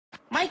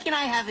Mike and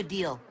I have a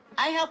deal.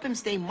 I help him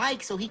stay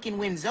Mike so he can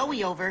win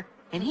Zoe over,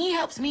 and he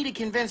helps me to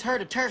convince her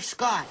to turf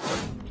Scott.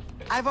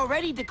 I've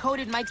already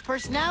decoded Mike's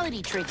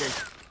personality triggers.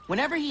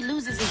 Whenever he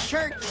loses his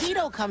shirt,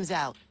 Tito comes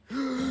out.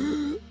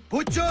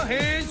 Put your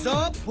hands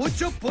up! Put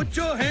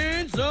your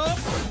hands up!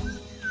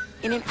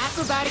 In an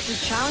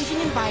acrobatically challenging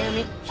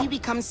environment, he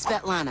becomes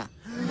Svetlana.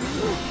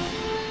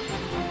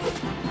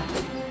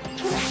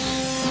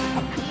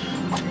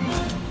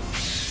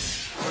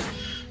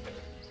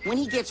 When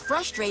he gets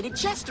frustrated,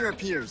 Chester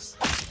appears.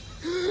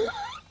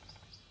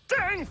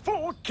 Dang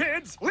fool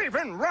kids,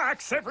 leaving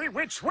rocks every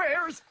which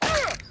ways.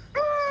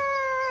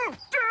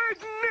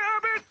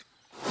 Dang-nabbit!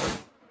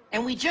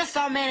 And we just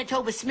saw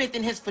Manitoba Smith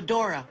in his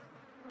fedora.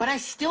 But I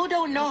still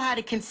don't know how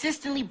to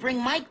consistently bring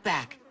Mike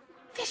back.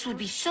 This would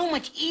be so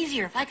much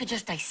easier if I could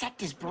just dissect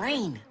his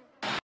brain.